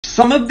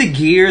Some of the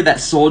gear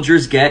that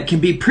soldiers get can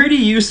be pretty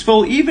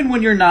useful even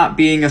when you're not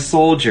being a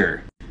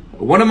soldier.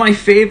 One of my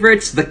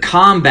favorites, the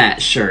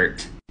combat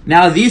shirt.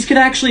 Now these could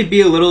actually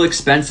be a little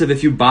expensive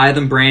if you buy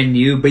them brand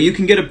new, but you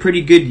can get a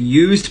pretty good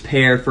used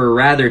pair for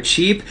rather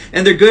cheap,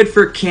 and they're good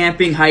for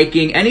camping,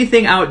 hiking,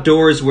 anything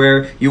outdoors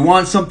where you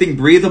want something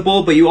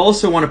breathable but you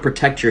also want to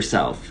protect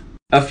yourself.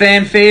 A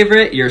fan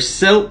favorite, your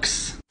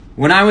silks.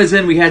 When I was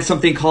in, we had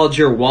something called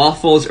your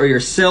waffles or your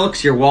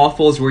silks. Your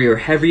waffles were your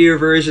heavier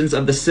versions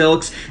of the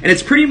silks, and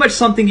it's pretty much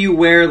something you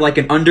wear like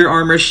an Under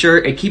Armour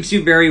shirt. It keeps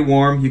you very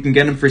warm. You can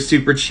get them for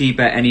super cheap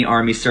at any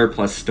army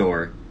surplus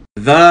store.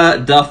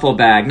 The duffel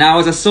bag. Now,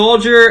 as a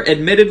soldier,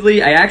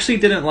 admittedly, I actually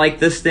didn't like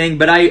this thing,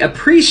 but I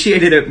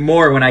appreciated it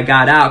more when I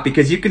got out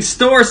because you can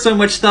store so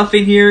much stuff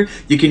in here.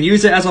 You can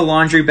use it as a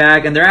laundry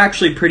bag, and they're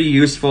actually pretty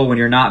useful when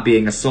you're not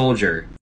being a soldier.